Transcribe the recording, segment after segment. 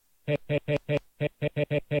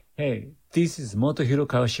Hey, this is Motohiro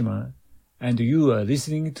Kawashima, and you are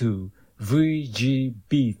listening to VG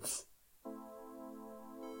Beats.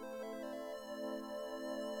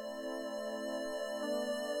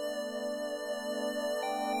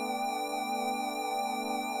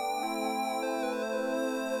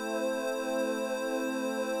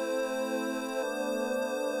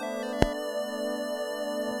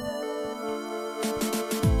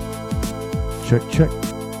 Check, check.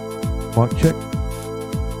 Mic check.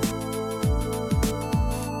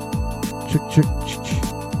 Check, check, check, check.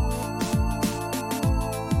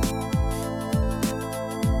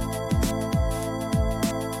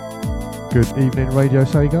 Good evening, Radio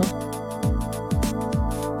Sega.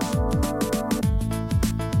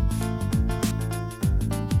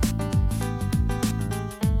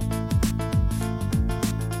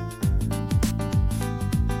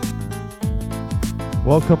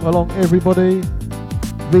 Welcome along, everybody.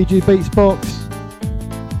 VG Beats Box.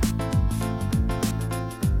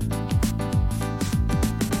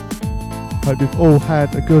 Hope you've all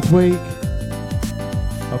had a good week.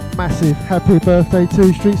 A massive happy birthday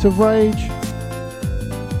to Streets of Rage.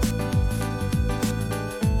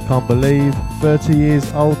 Can't believe 30 years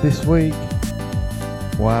old this week.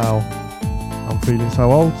 Wow, I'm feeling so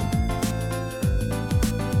old.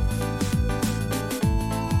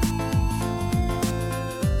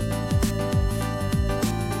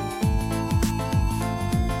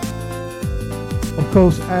 Of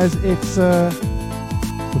course, as it's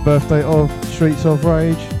the birthday of Streets of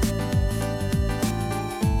Rage,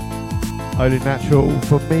 only natural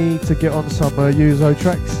for me to get on some Yuzo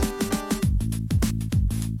tracks.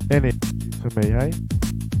 Any for me, hey?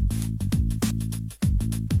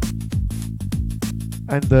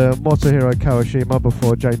 And Motohiro Kawashima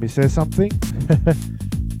before Jamie says something.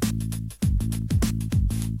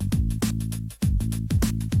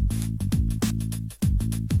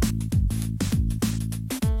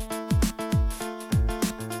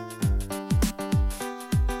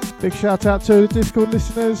 Big shout out to Discord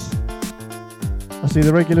listeners. I see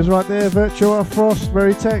the regulars right there. Virtua, Frost,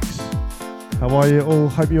 Veritex. How are you all?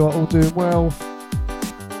 Hope you are all doing well.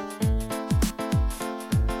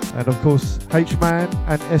 And of course, H-Man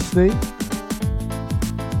and SD.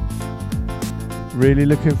 Really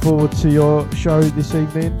looking forward to your show this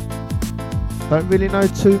evening. Don't really know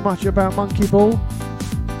too much about Monkey Ball.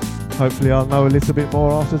 Hopefully I'll know a little bit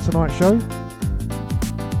more after tonight's show.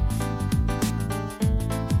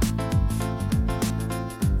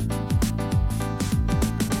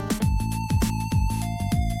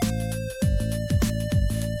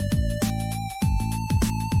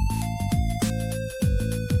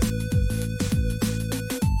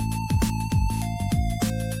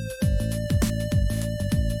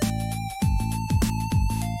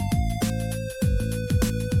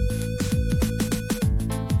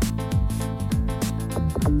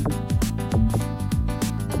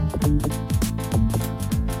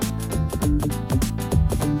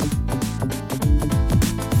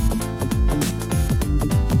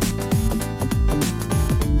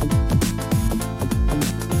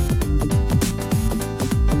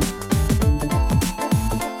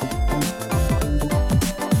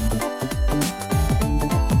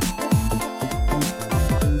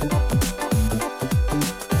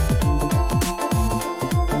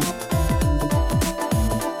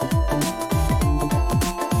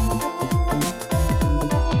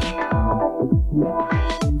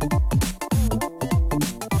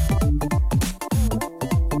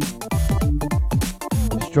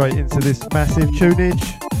 Straight into this massive tunage.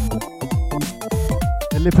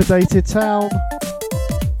 Elipidated Town.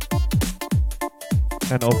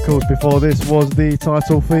 And of course before this was the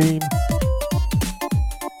title theme.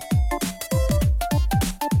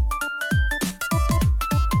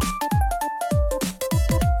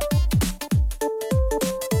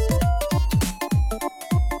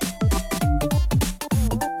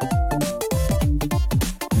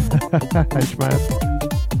 H-Man.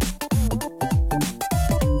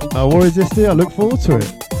 No worries, SD, I look forward to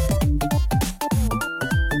it.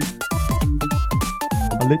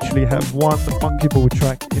 I literally have one Monkey Ball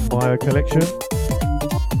track in my collection.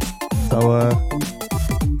 So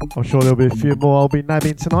I'm sure there'll be a few more I'll be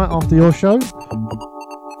nabbing tonight after your show.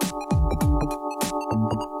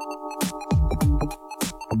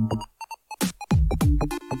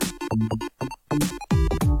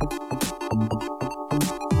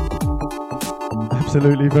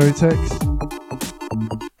 Absolutely, Veritex.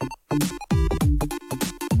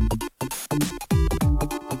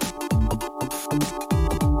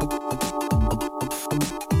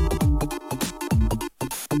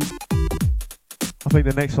 think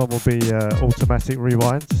the next one will be automatic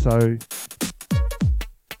rewind, so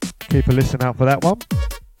keep a listen out for that one.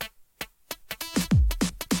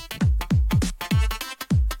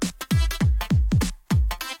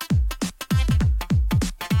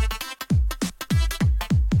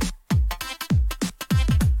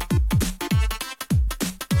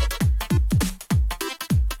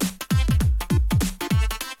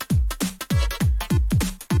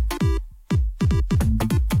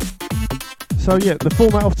 So yeah, the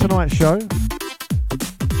format of tonight's show,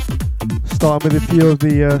 starting with a few of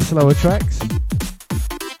the slower tracks,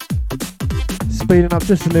 speeding up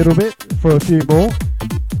just a little bit for a few more,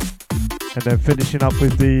 and then finishing up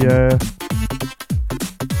with the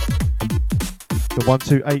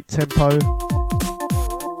 128 tempo,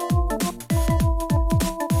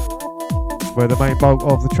 where the main bulk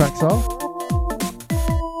of the tracks are.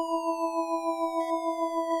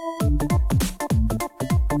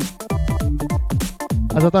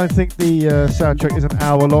 As I don't think the soundtrack is an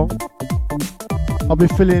hour long, I'll be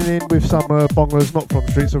filling in with some bongos not from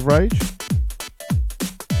Streets of Rage.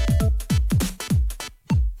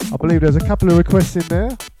 I believe there's a couple of requests in there,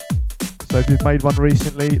 so if you've made one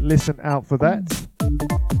recently, listen out for that.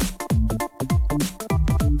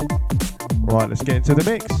 Right, let's get into the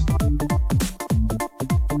mix.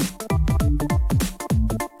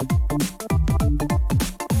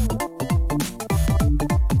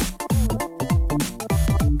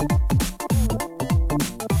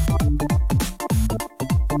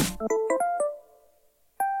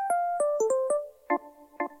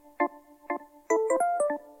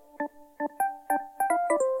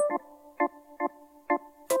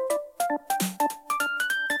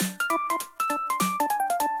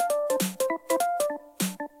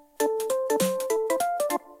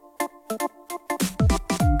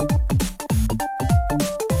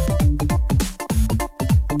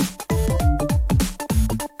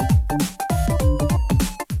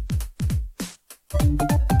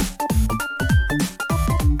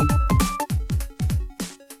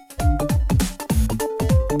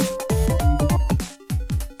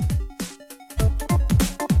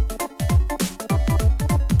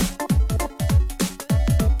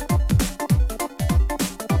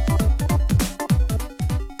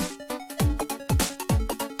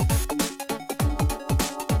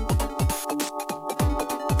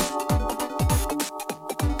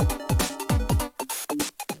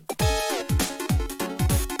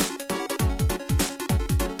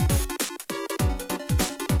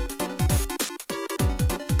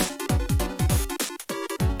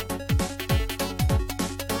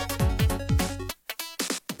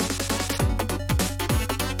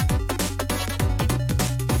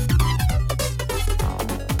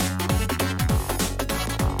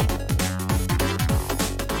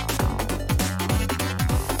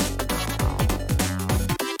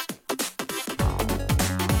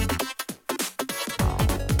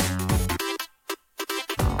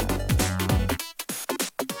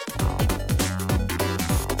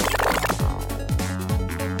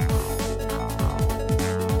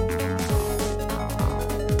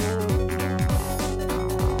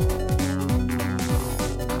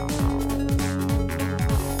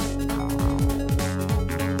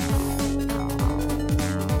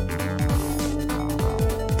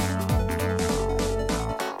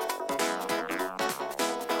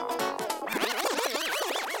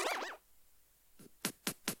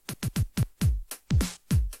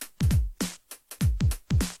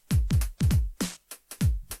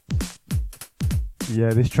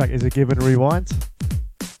 Yeah, this track is a given rewind.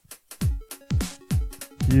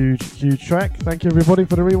 Huge track. Thank you everybody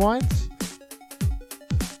for the rewinds.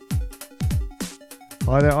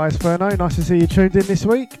 Hi there, Ice Ferno. Nice to see you tuned in this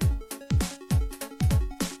week.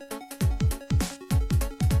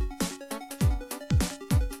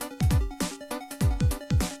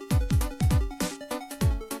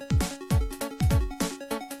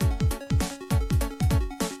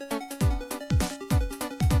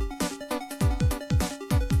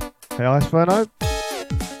 Hey Ice Ferno,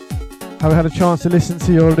 haven't had a chance to listen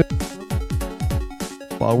to your, but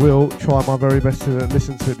I will try my very best to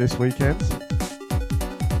listen to it this weekend.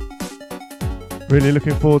 Really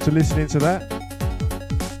looking forward to listening to that.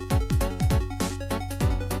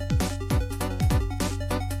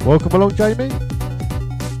 Welcome along, Jamie.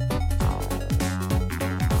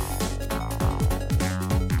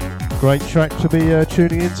 Great track to be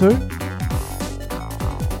tuning into.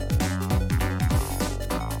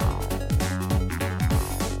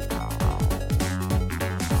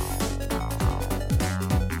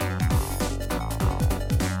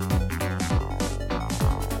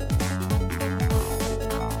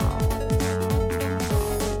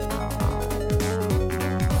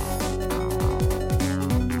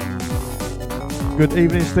 Good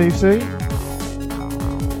evening, Steve C.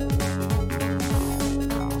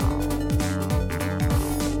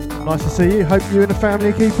 Nice to see you. Hope you and the family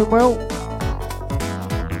are keeping well.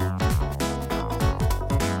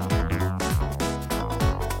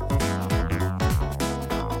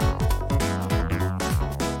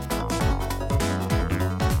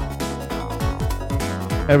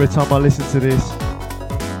 Every time I listen to this,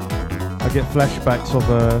 I get flashbacks of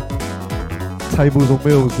tables or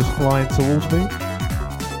meals just flying towards me.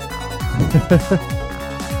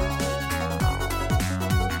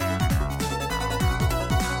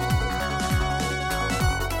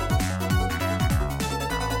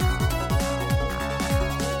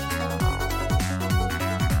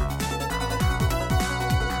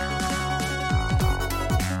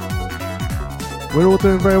 We're all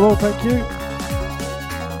doing very well, thank you.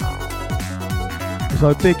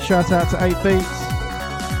 So big shout out to 8 Beats.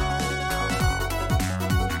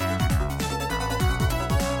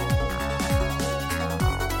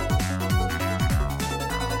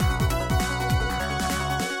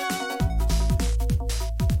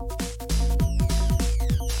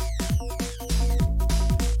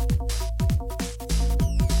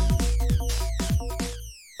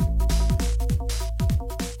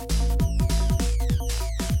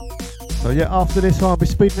 So yeah, after this I'll be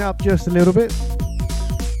speeding it up just a little bit.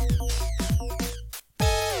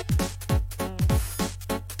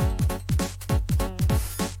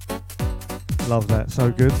 Love that,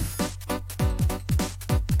 so good.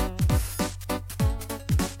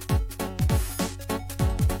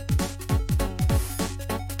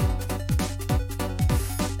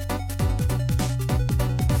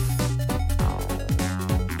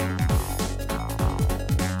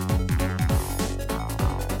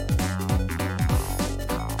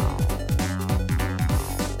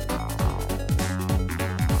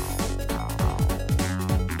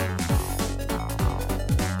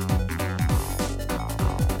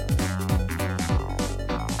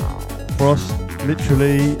 Frost,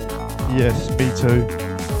 literally, yes, me too.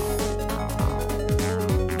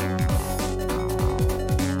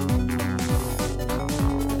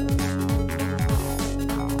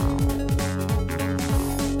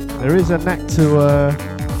 There is a knack to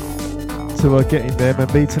getting them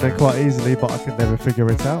and beating them quite easily, but I can never figure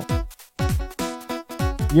it out.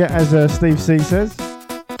 Yeah, as Steve C says.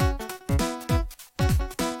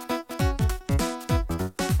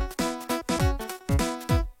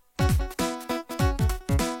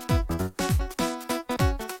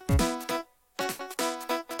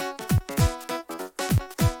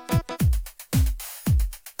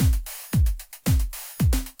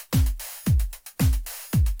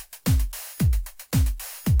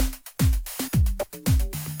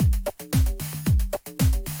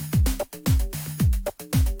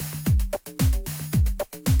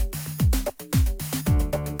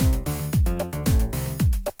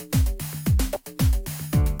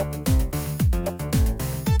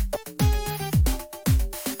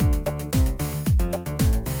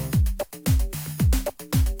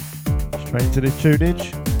 Straight into this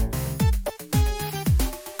tunage.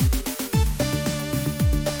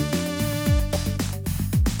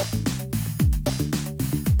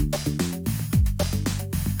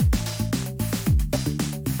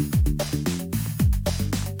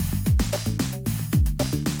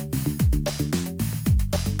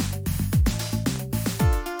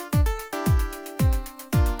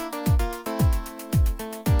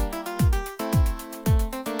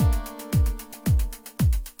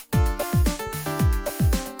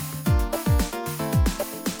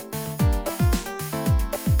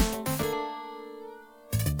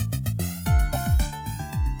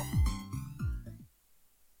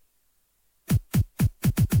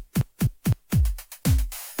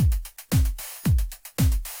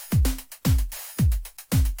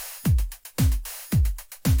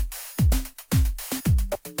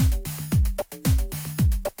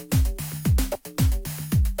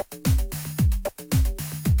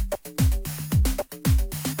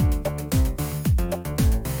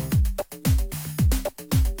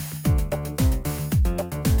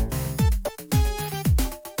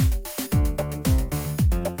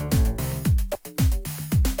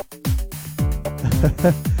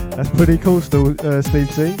 That's pretty cool still,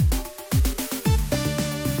 Steve C.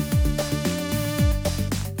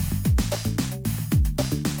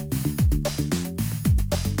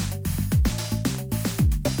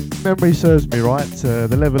 Memory serves me right,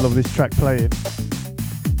 the level of this track playing.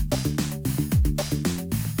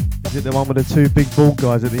 Is it the one with the two big bald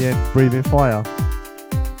guys at the end breathing fire?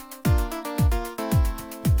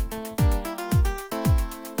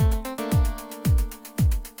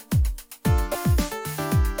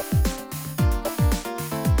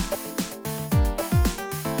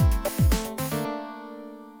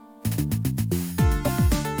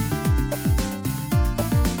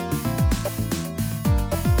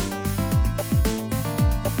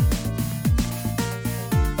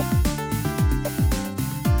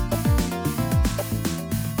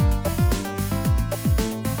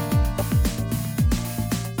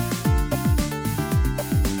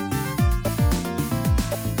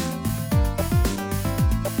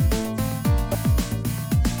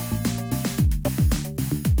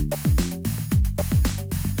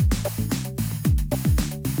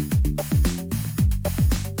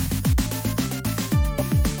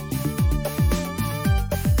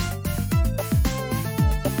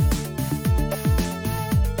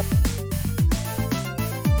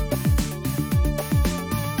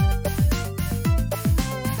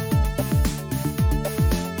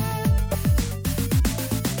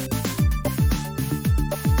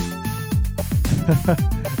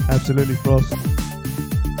 Absolutely, Frost.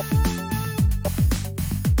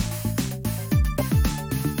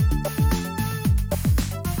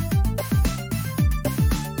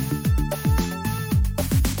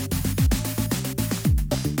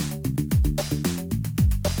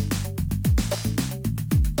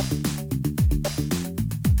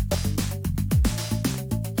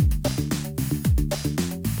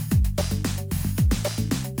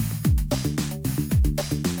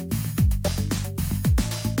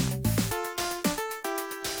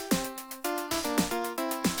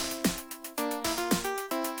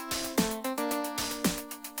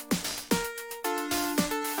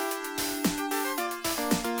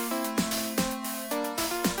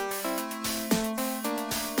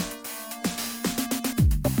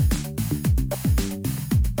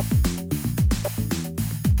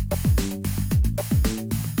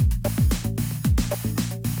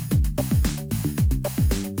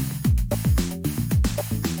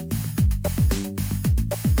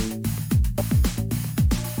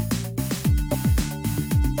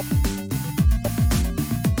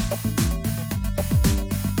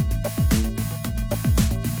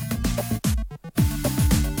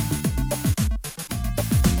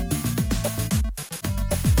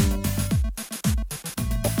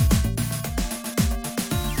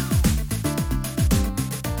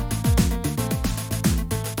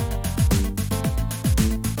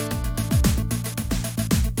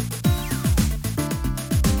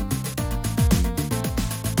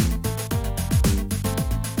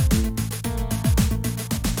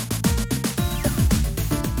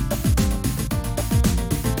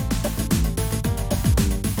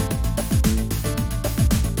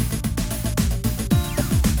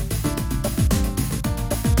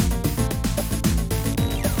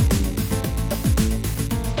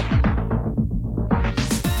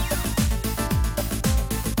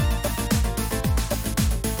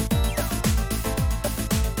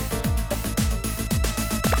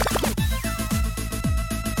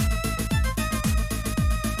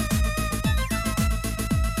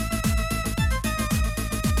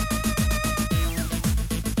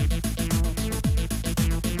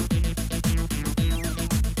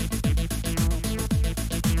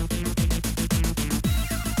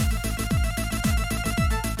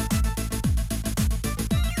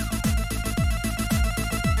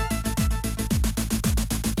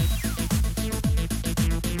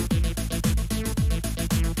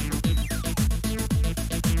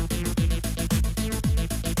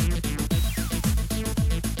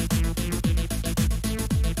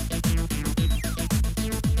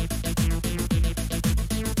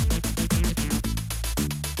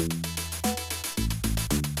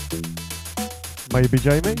 Maybe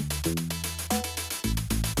Jamie.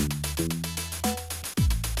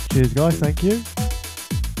 Cheers guys, thank you.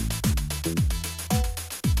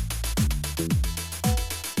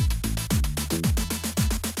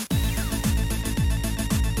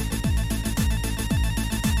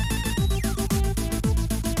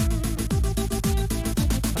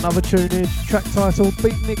 Another tunage, track title,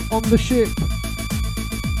 Beatnik on the Ship.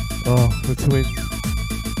 Oh, the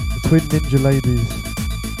twin ninja ladies.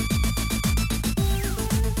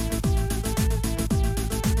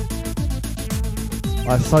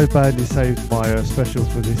 I so badly saved my special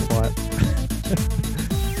for this fight.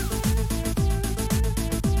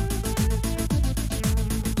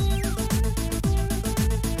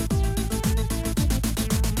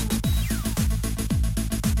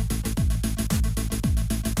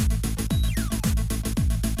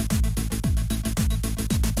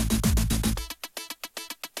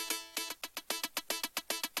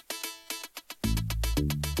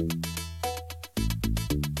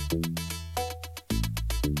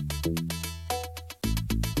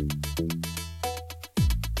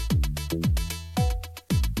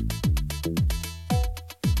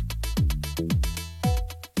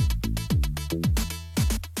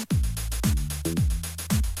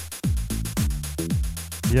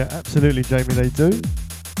 Yeah, absolutely, Jamie, they do.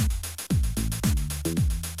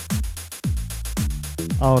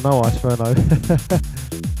 Oh no, Iceferno.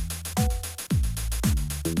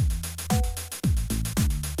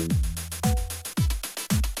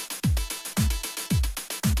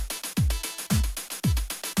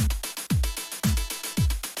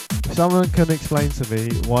 Someone can explain to me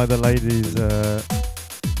why the ladies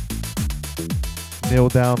kneel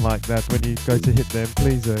down like that when you go to hit them.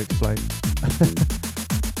 Please explain.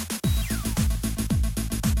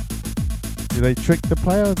 Do they trick the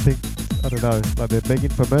player and think, I don't know, like they're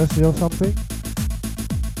begging for mercy or something?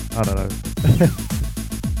 I don't know.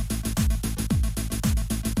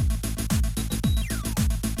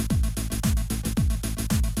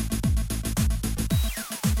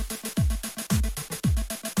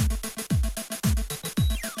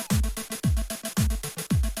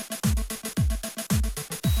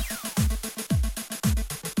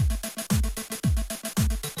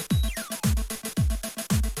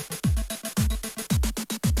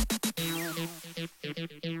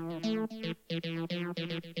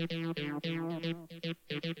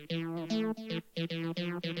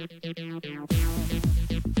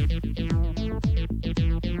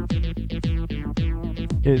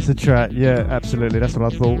 It's a track, yeah, absolutely. That's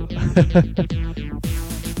what I thought.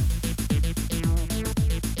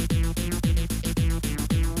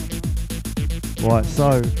 Right,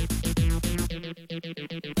 so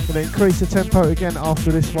gonna increase the tempo again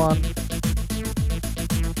after this one.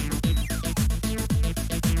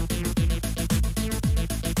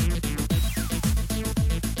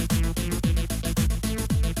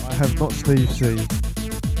 I have not Steve C.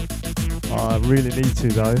 I really need to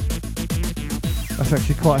though. That's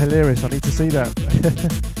actually quite hilarious. I need to see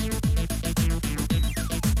that.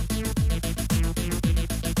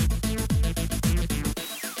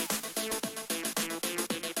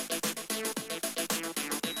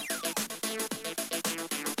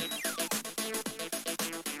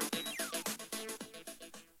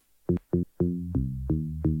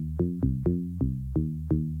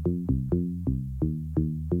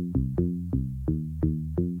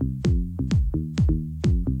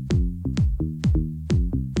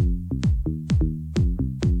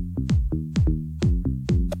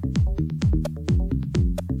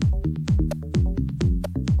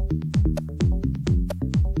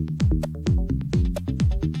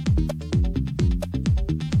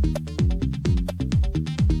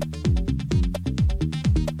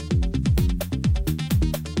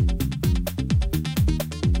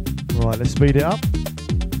 Right, let's speed it up.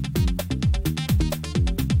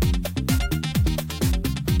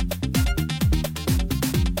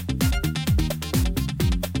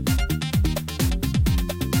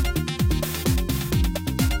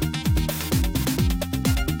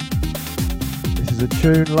 This is a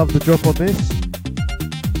tune, love the drop on this.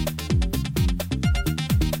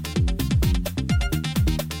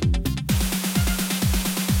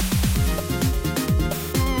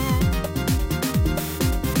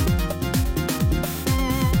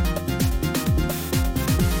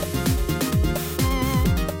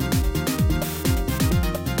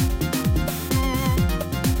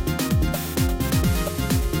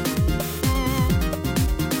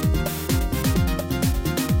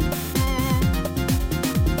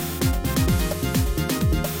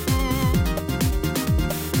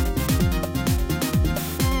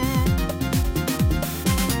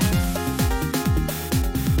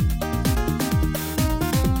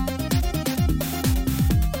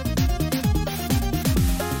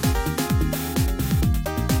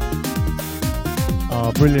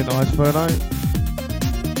 Brilliant, Iceferno.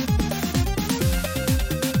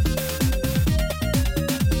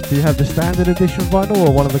 Do you have the standard edition vinyl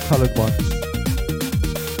or one of the coloured ones?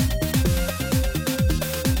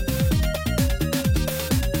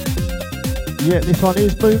 Yeah, this one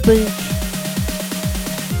is Moon Beach.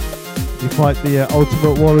 You fight the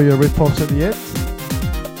Ultimate Warrior rip-offs at the end.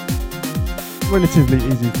 Relatively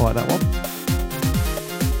easy fight, that one.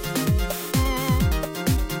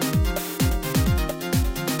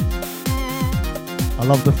 I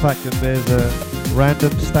love the fact that there's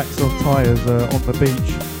random stacks of tyres on the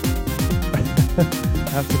beach.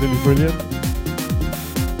 Absolutely brilliant.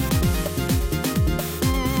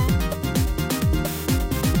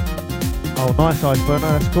 Oh, nice Iceferno,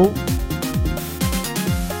 that's cool.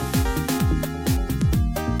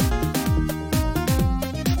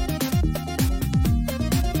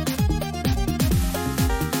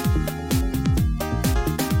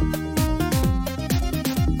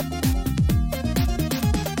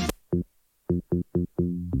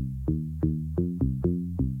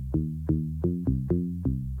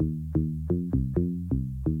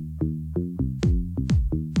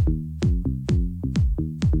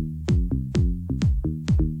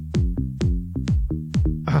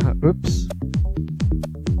 Oops.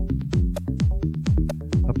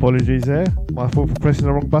 Apologies there. My fault for pressing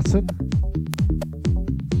the wrong button.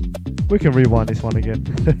 We can rewind this one again.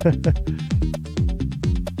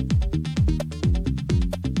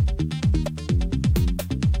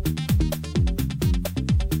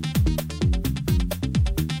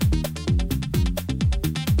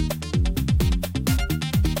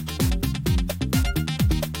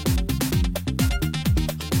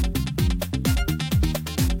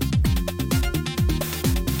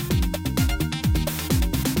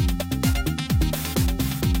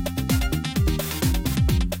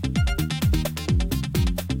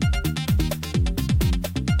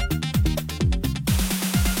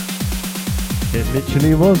 It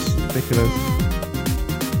literally was, Nicholas.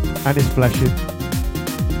 And it's flashing.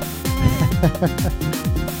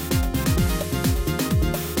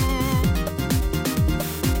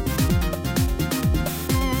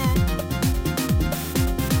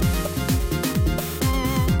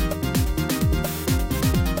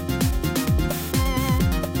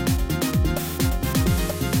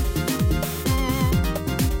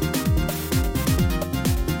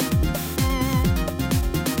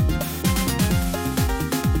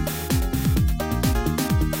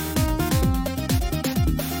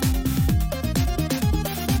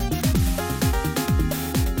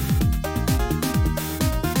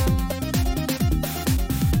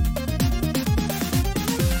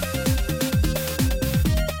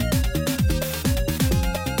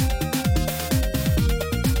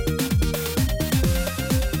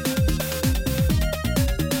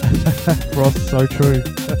 Ross, so true.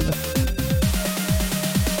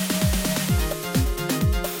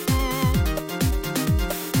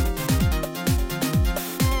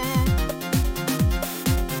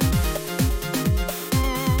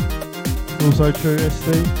 Also true,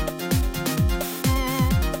 SD.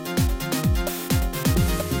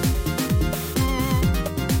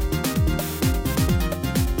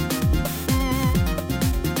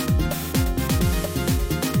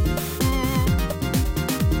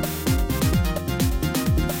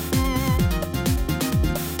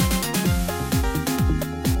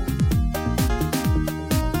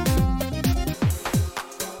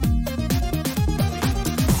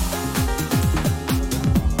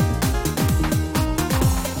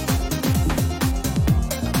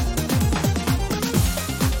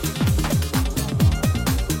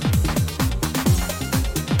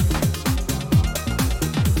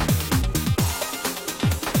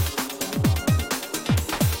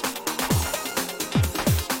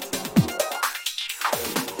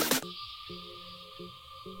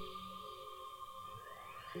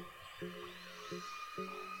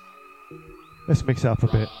 Let's mix it up a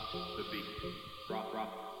bit. The beat, rock,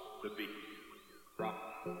 the beat, rock,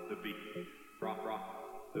 the beat, rock,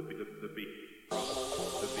 the beat, the beat, rock,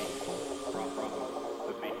 the beat, rock,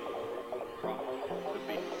 the beat, rock, the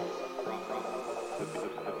beat, rock, the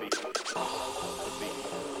beat, the beat, the beat, rock, the beat,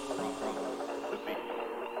 rock, the beat,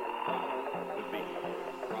 rock,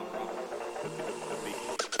 the beat, the beat.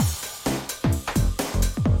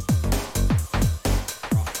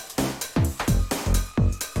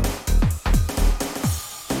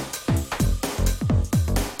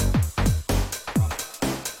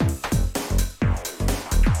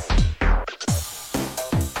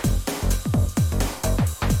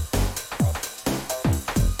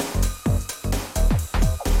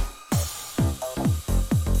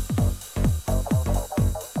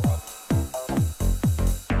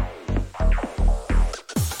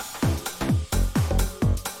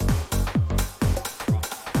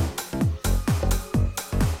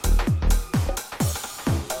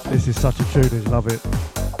 This is such a tunage, love it.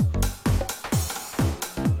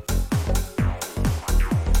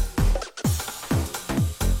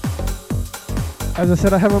 As I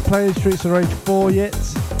said, I haven't played Streets of Rage 4 yet,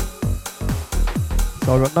 so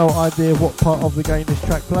I've got no idea what part of the game this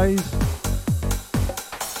track plays,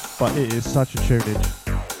 but it is such a tunage.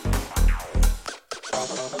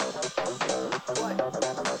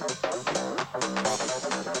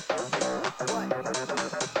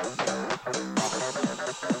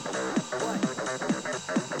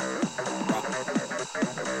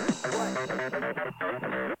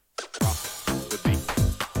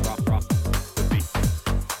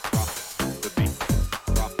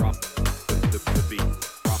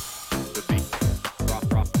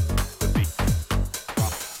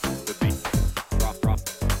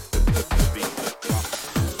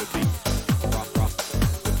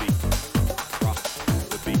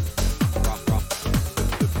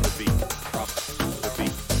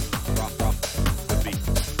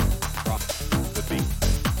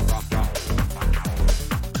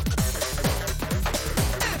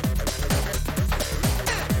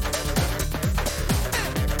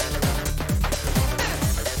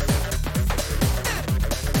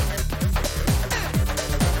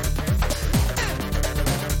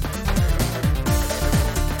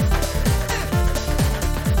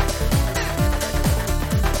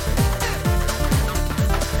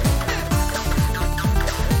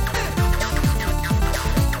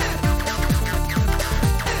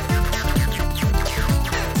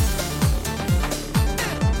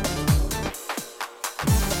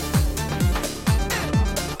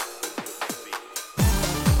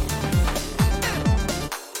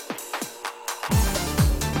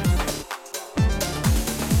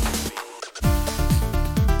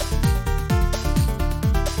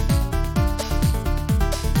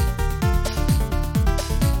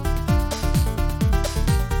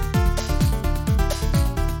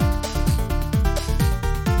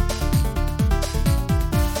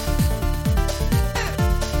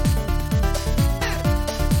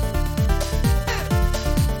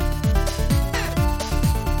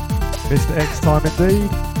 Mr. X time indeed.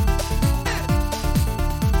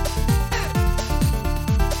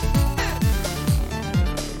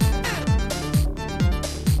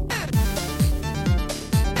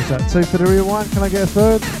 Is that two for the rewind? Can I get a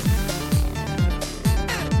third?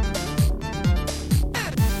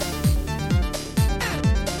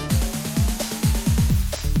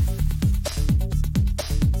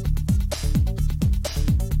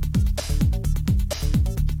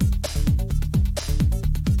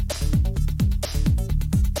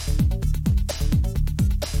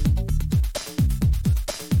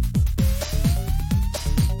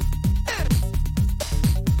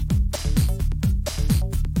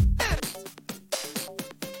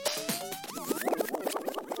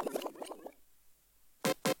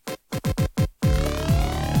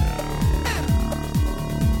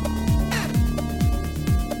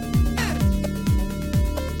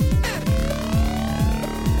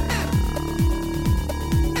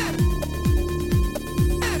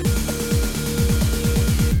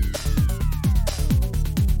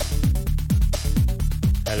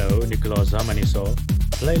 Carlos Amaniso,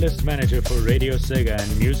 playlist manager for Radio Sega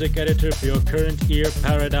and music editor for your current ear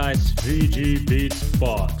paradise VG Beats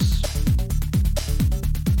box.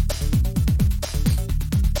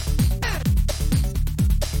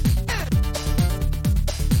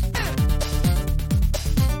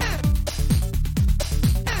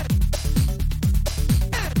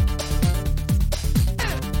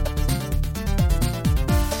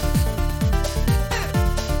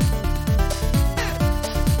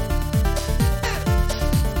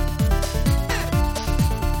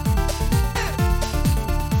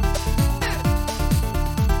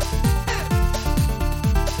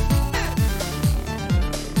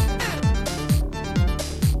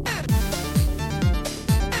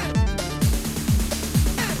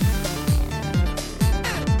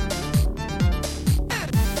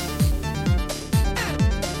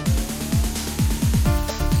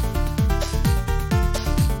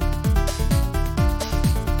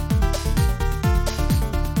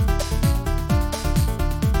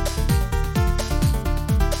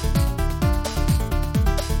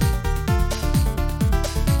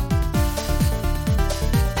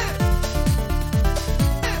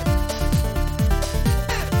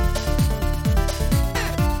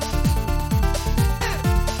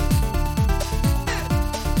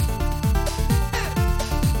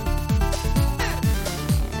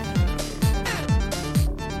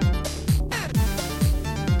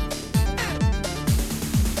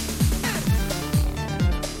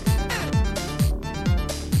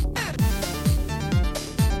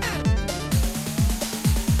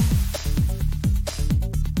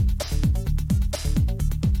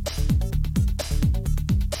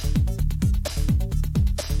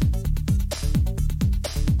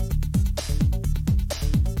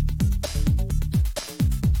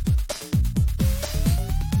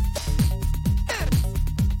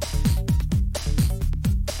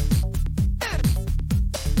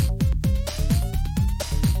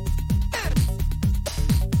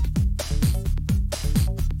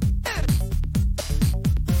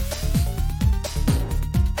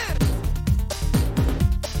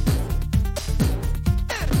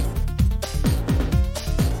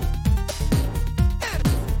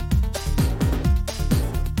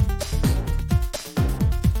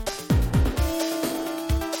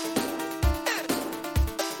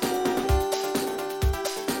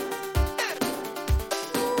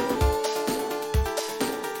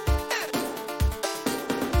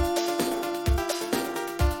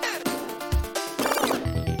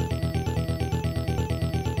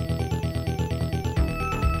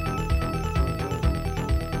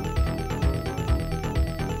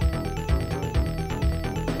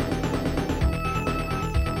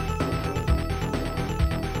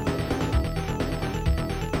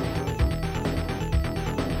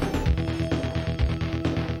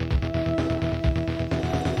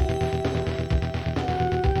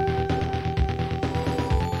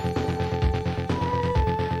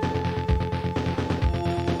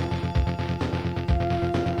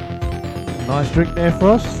 Nice drink there,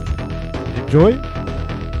 Frost. Enjoy.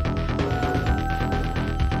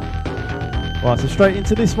 Right, so straight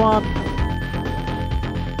into this one.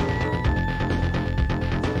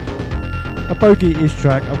 A bogey-ish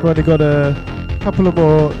track. I've already got a couple of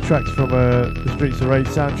more tracks from the Streets of Rage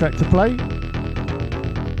soundtrack to play.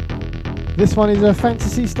 This one is a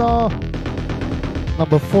Fantasy Star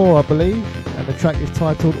number 4, I believe, and the track is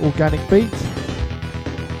titled Organic Beats.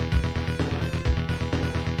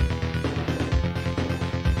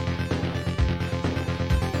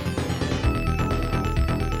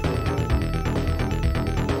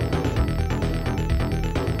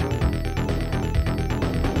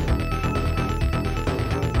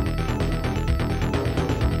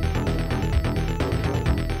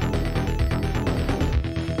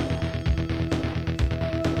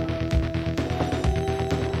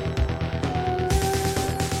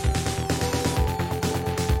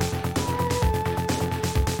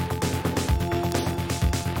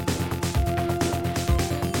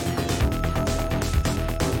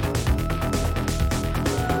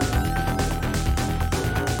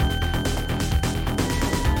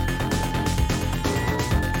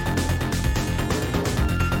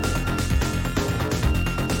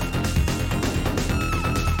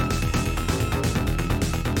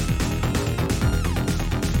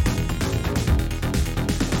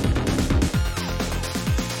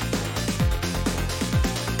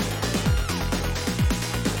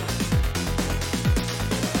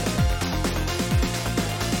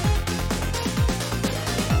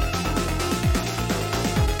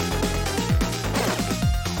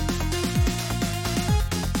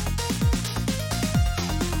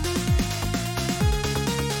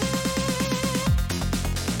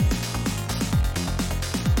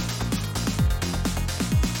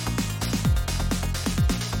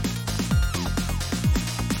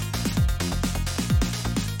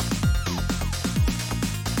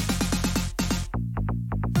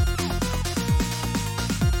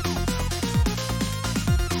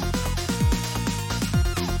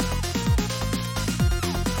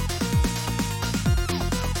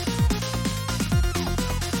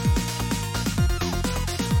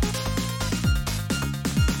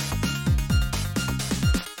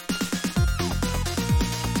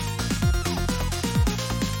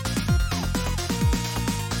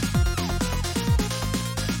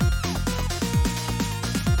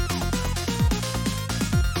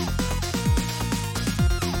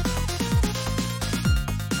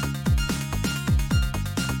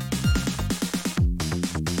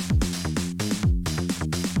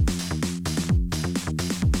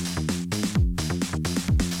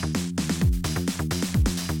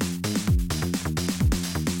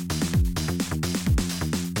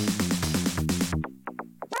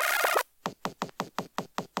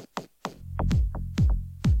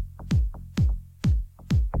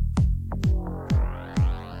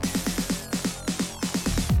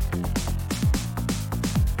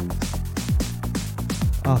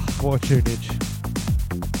 Ah, what a tunage.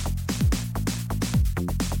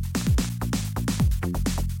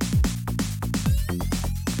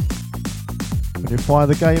 When you fire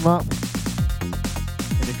the game up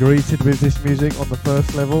and you're greeted with this music on the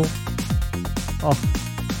first level, oh.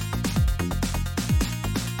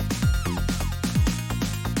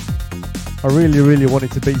 I really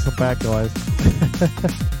wanted to beat some bad guys.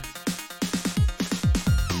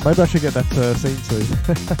 Maybe I should get that scene too.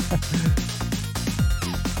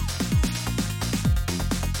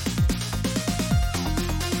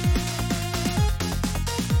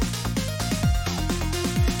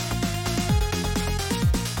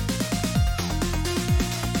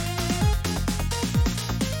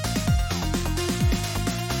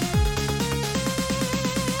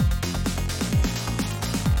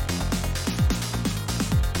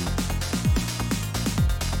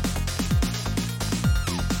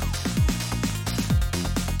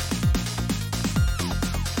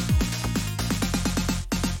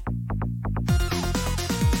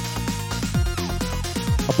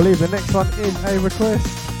 I believe the next one is a request.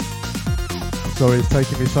 Sorry it's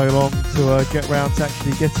taking me so long to get round to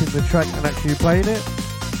actually getting the track and actually playing it.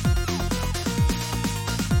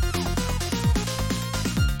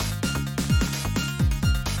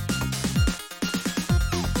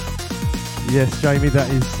 Yes, Jamie, that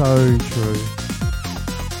is so true.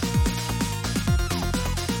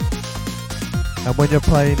 And when you're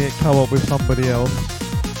playing it co-op with somebody else,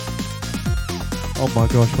 oh my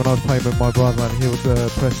gosh, when I was playing with my brother and he was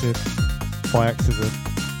press it by accident.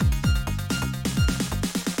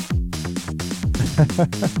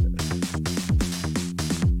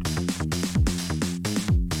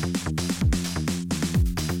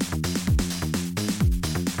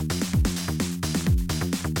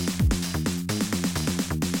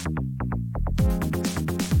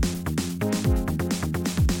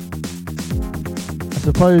 I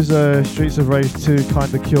suppose Streets of Rage 2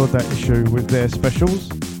 kind of cured that issue with their specials.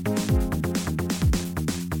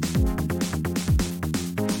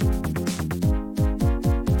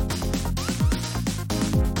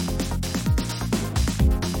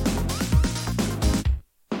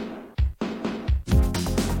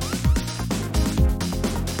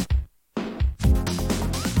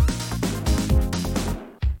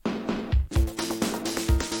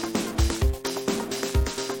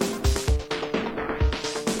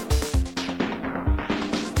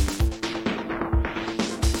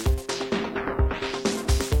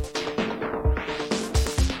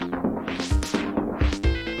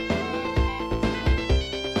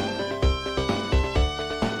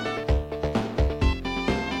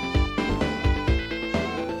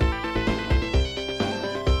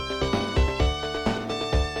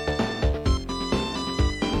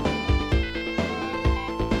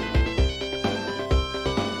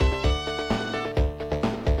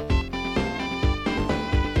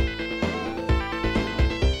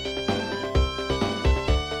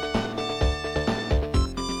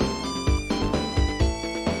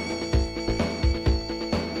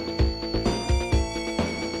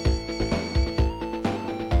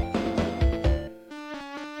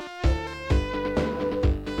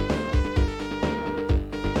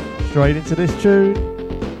 Straight into this tune.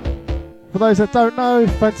 For those that don't know,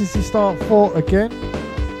 Phantasy Star 4 again.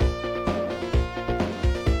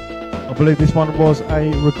 I believe this one was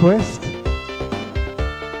a request.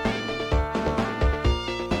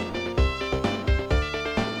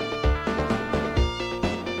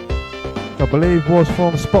 I believe was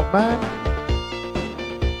from Spotman.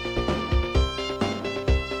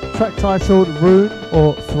 Track titled Rune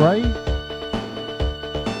or Thray.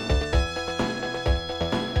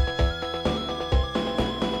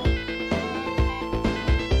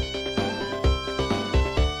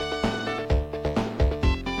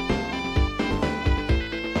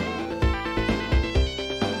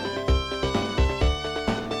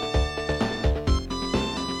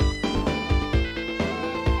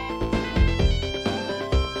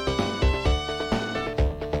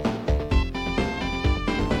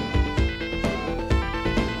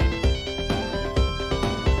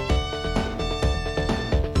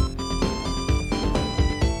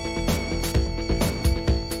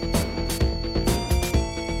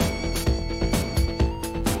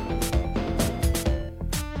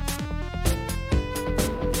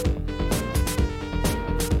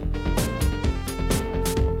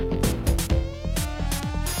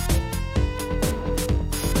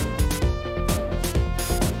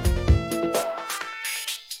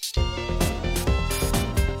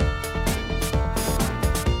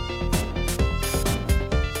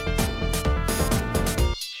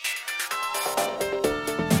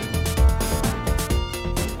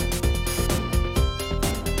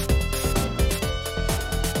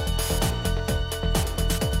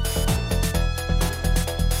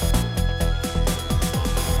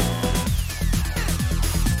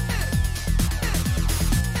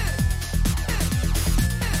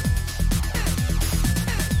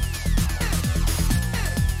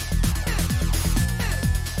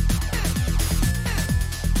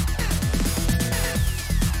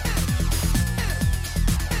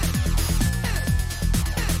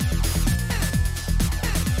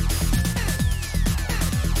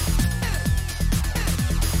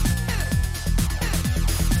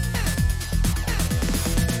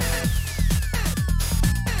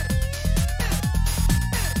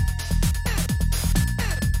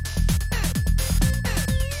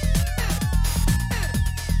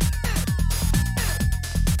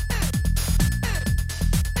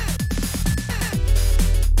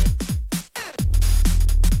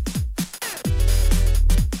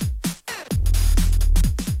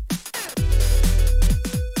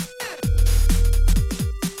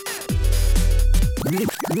 Thank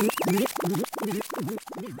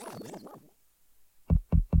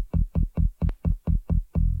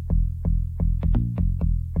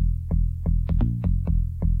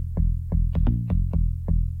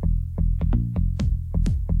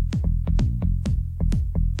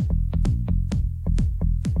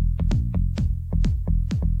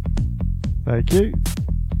you.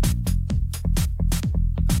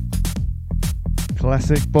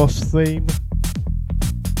 Classic Boss theme.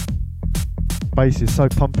 Bass is so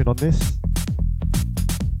pumping on this.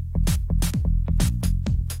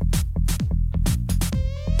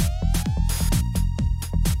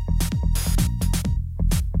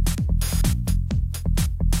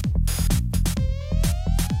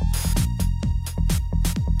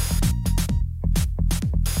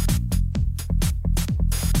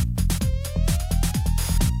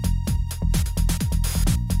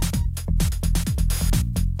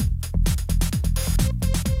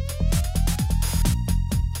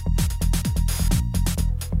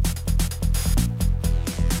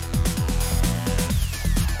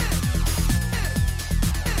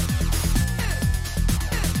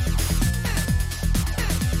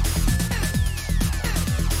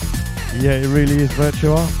 Yeah, it really is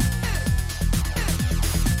Virtua.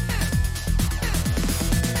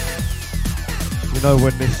 You know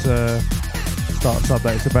when this starts up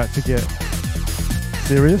that it's about to get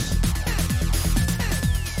serious.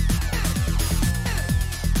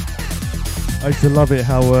 I used to love it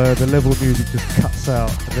how the level music just cuts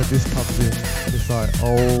out and then this comes in and it's like,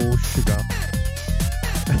 oh sugar.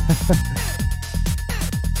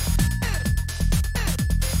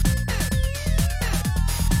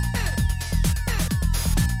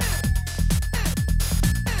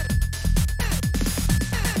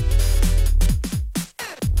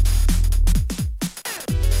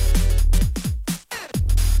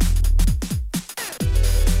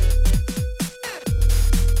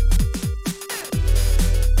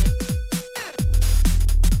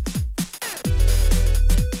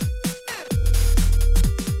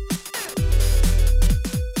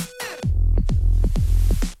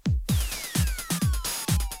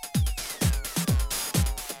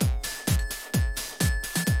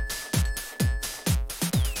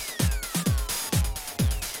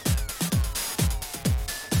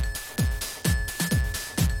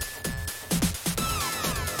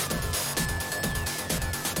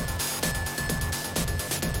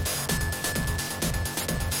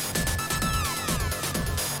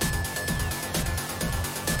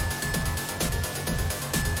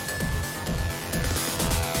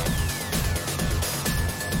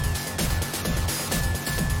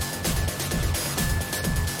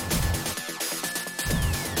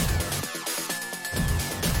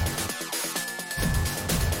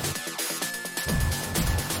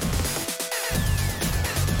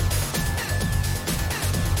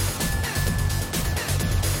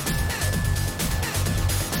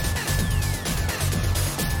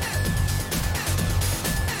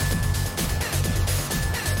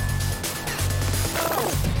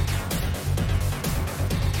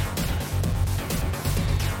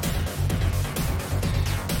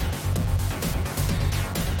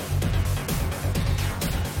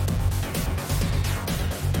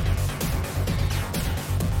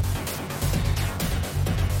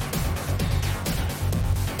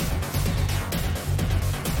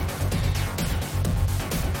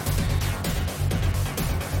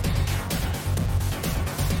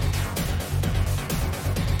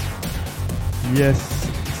 Yes,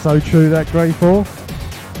 so true that, Grey 4.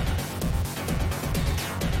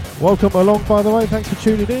 Welcome along, by the way, thanks for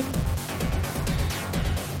tuning in.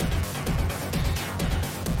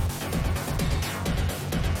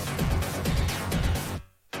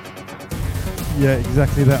 Yeah,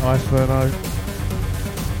 exactly that, Iceferno.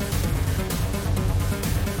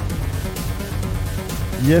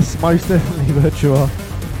 Yes, most definitely Virtua.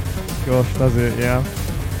 Gosh, does it, yeah.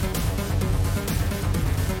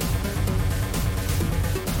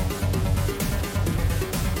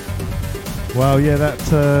 Wow, yeah, that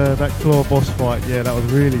claw boss fight, yeah, that was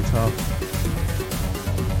really tough.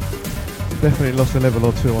 Definitely lost a level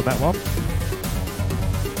or two on that one.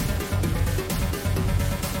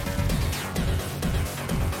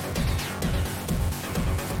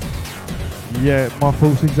 Yeah, my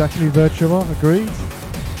thoughts exactly, Virtua, agreed.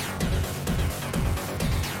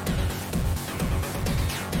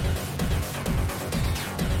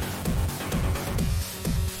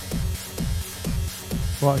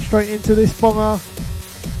 Right, straight into this bonger.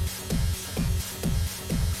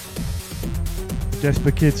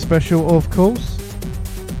 Jesper Kid special, of course.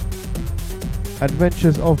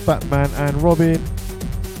 Adventures of Batman and Robin.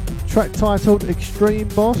 Track titled Extreme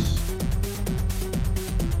Boss.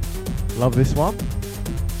 Love this one.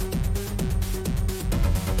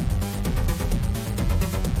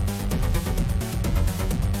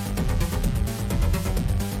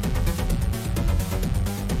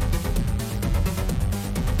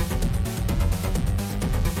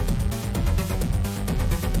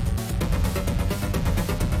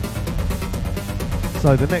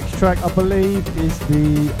 So the next track, I believe, is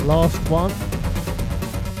the last one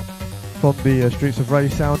from the Streets of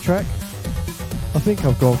Rage soundtrack. I think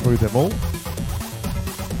I've gone through them all.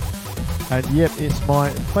 And yep, it's my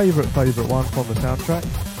favourite one from the soundtrack.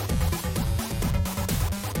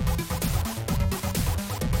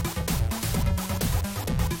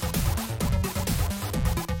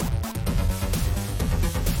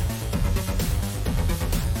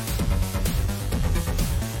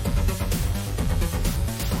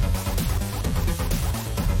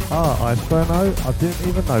 Ah, Inferno, I didn't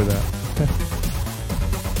even know that.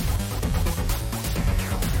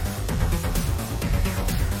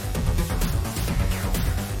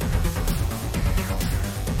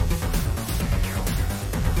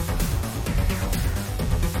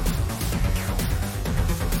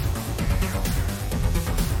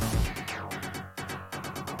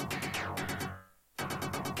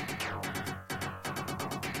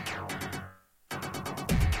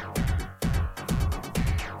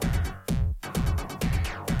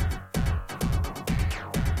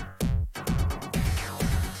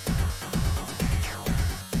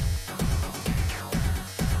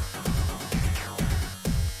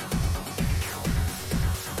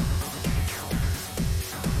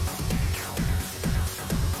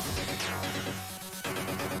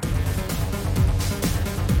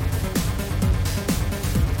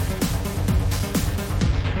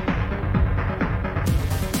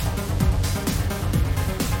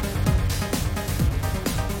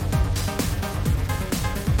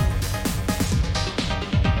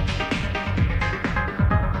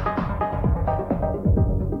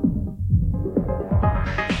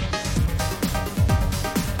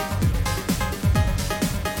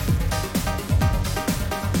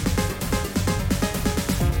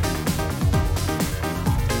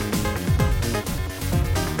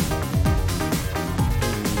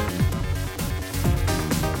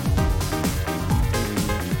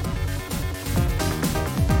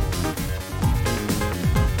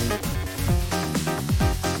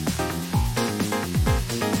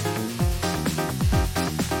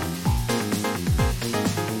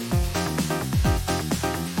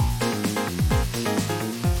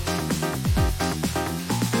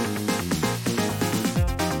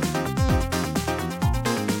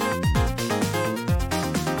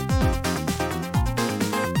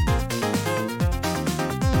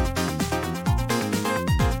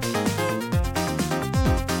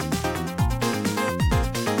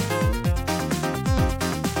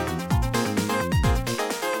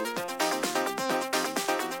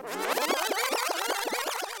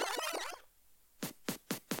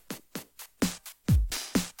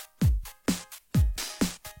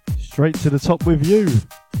 Straight to the top with you.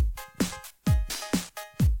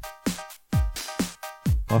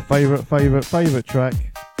 My favourite track.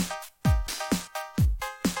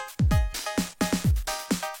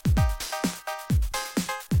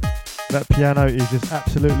 That piano is just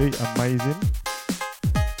absolutely amazing.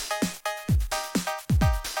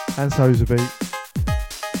 And so is the beat.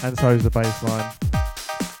 And so is the bass line.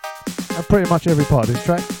 And pretty much every part of this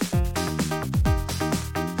track.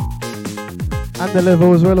 And the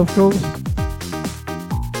level as well, of course.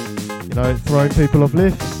 You know, throwing people off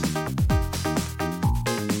lifts.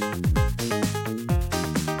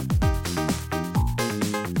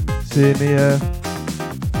 Seeing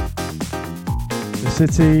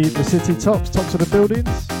the city tops of the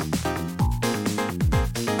buildings.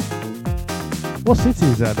 What city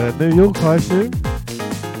is that? New York, I assume.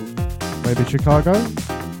 Maybe Chicago.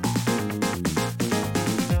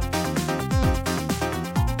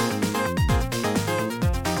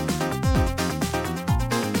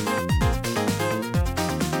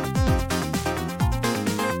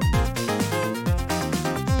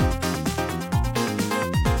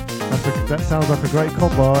 That sounds like a great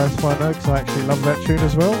combo, as far as I know, because I actually love that tune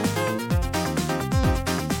as well.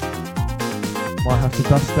 Might have to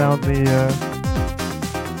dust down the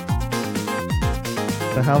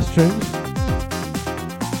house tunes.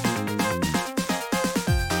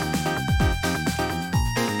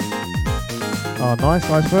 Oh, nice,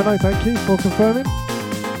 Verno, thank you for confirming.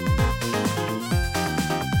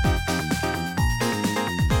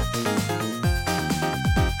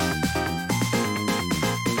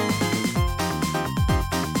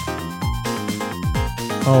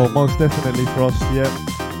 Oh, most definitely Frost, yep.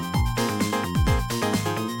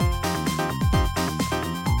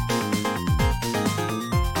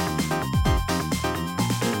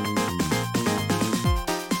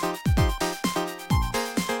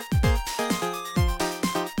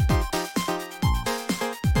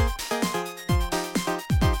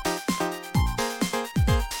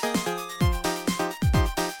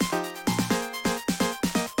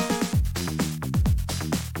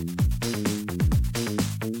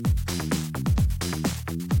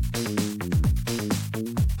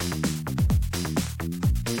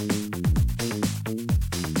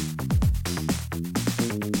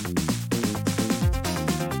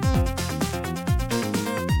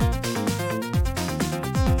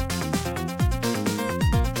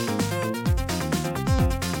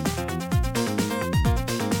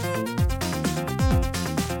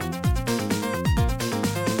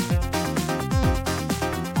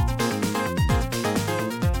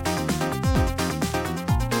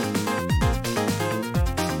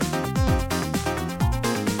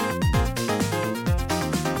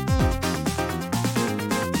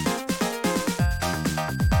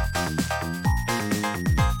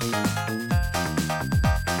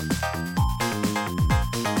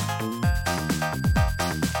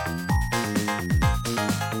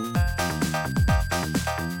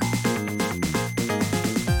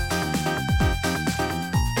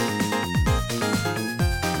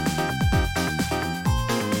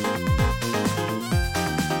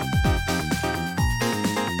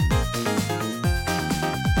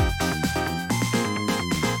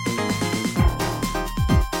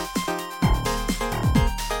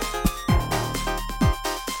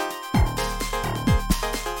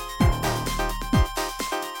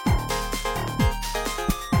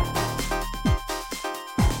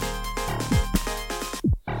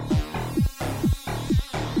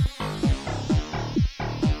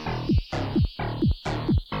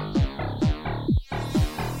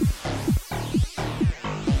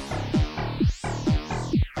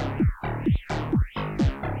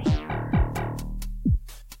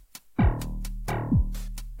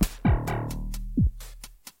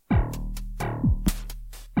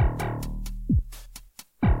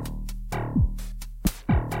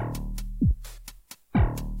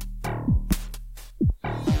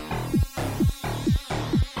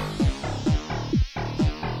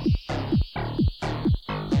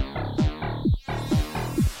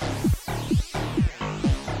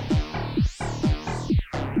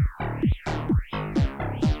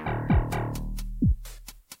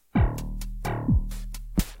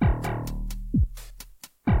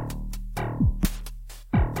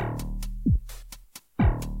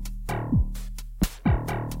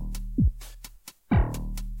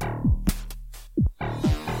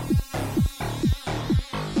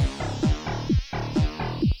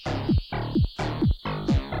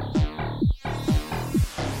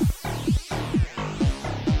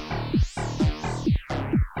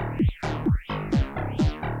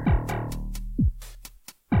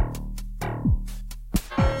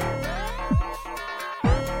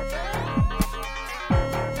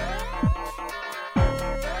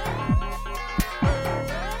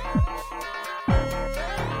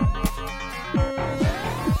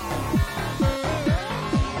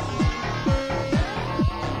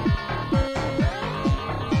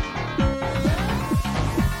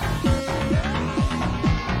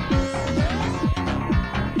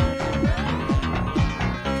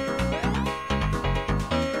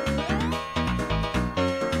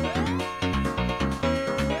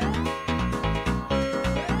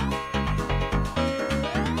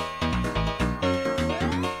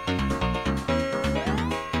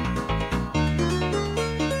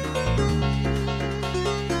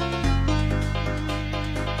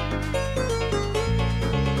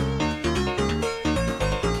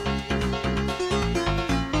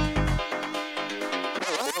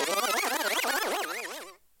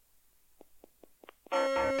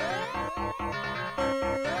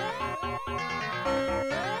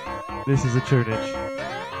 This is a tunage.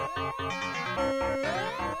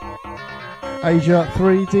 Asia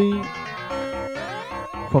 3D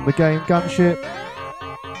from the game Gunship.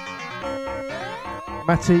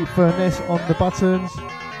 Matty Furness on the buttons.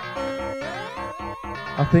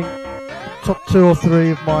 I think top 2 or 3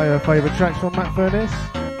 of my favourite tracks from Matt Furness.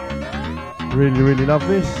 Really, really love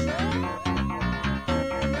this.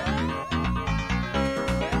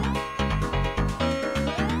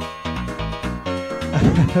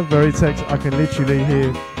 Veritex, I can literally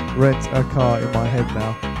hear Rent a Car in my head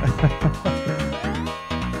now.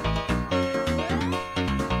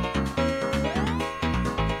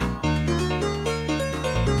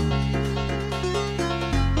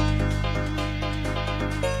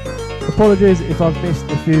 Apologies if I've missed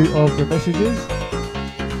a few of the messages.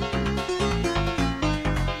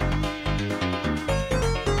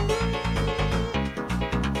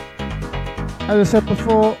 As I said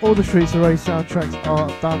before, all the Streets of Rage soundtracks are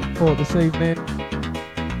done for this evening.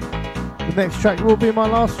 The next track will be my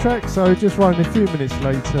last track, so just running a few minutes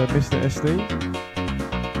later, Mr. SD.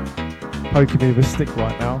 Poking me with a stick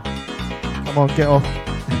right now. Come on, get off.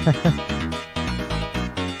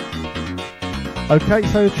 Okay,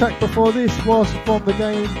 so the track before this was from the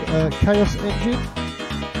game Chaos Engine.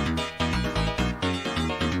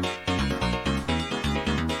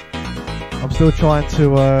 I'm still trying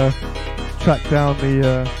to track down the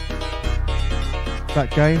that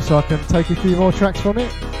game so I can take a few more tracks from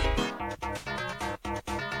it.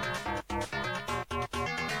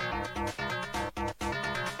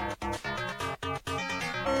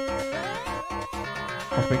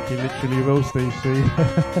 I think he literally will, Steve C.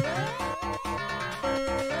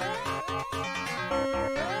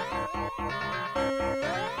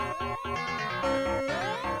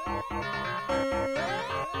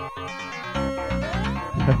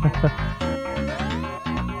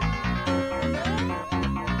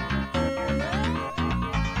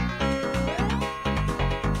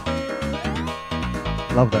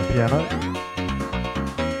 Love that piano.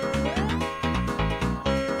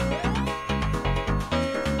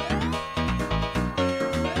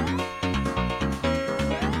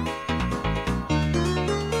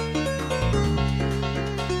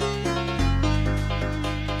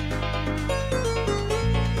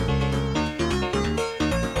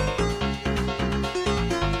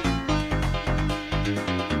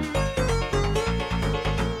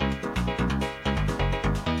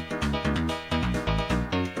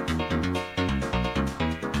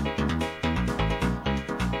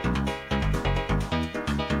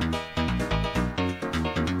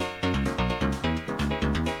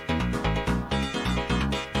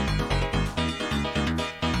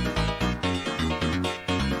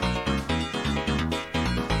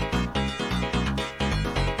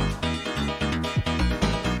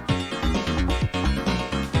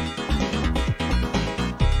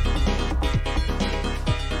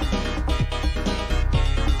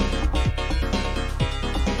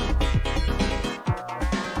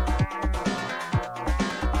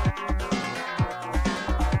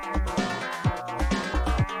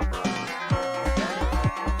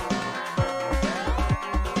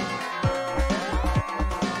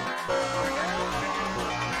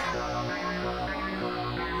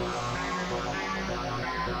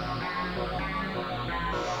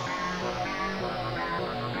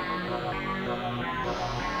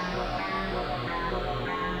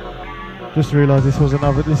 Just realised this is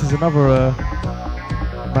another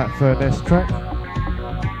Matt Furness track.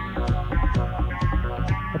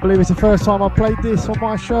 I believe it's the first time I played this on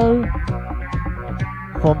my show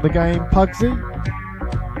from the game Pugsy.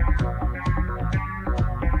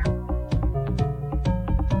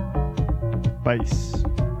 Bass.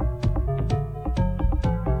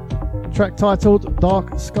 Track titled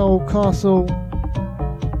Dark Skull Castle.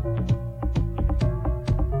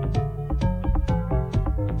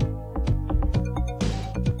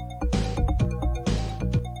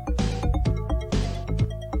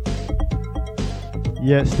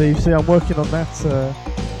 Yeah, Steve, see, I'm working on that.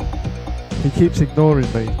 He keeps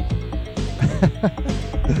ignoring me.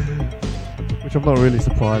 Which I'm not really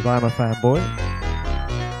surprised. I am a fanboy.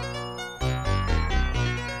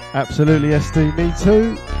 Absolutely, SD, me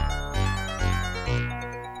too.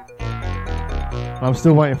 I'm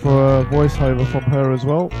still waiting for a voiceover from her as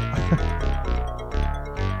well.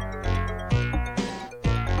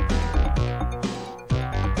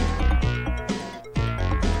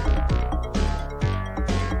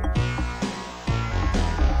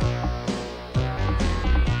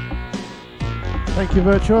 Thank you,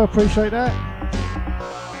 Virtua, appreciate that.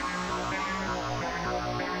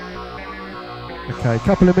 Okay, a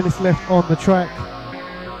couple of minutes left on the track.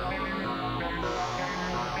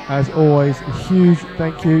 As always, a huge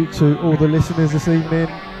thank you to all the listeners this evening,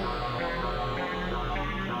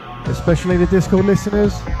 especially the Discord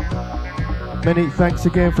listeners. Many thanks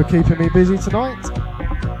again for keeping me busy tonight.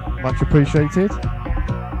 Much appreciated.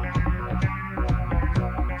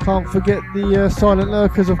 Can't forget the silent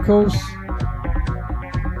lurkers, of course.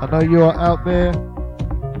 I know you are out there.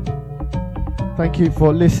 Thank you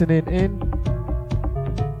for listening in.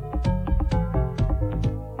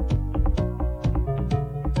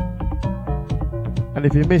 And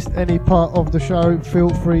if you missed any part of the show, feel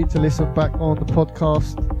free to listen back on the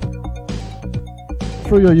podcast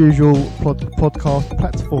through your usual podcast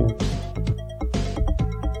platforms.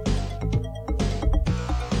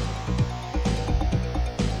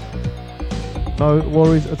 No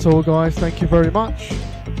worries at all, guys. Thank you very much.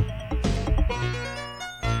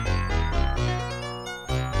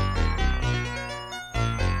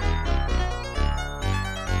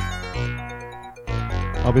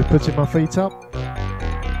 I'll be putting my feet up,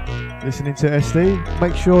 listening to SD.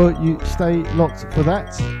 Make sure you stay locked for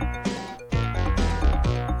that.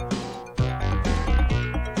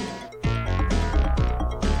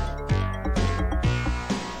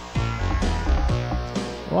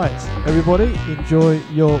 Right, everybody, enjoy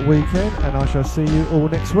your weekend, and I shall see you all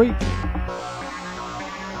next week.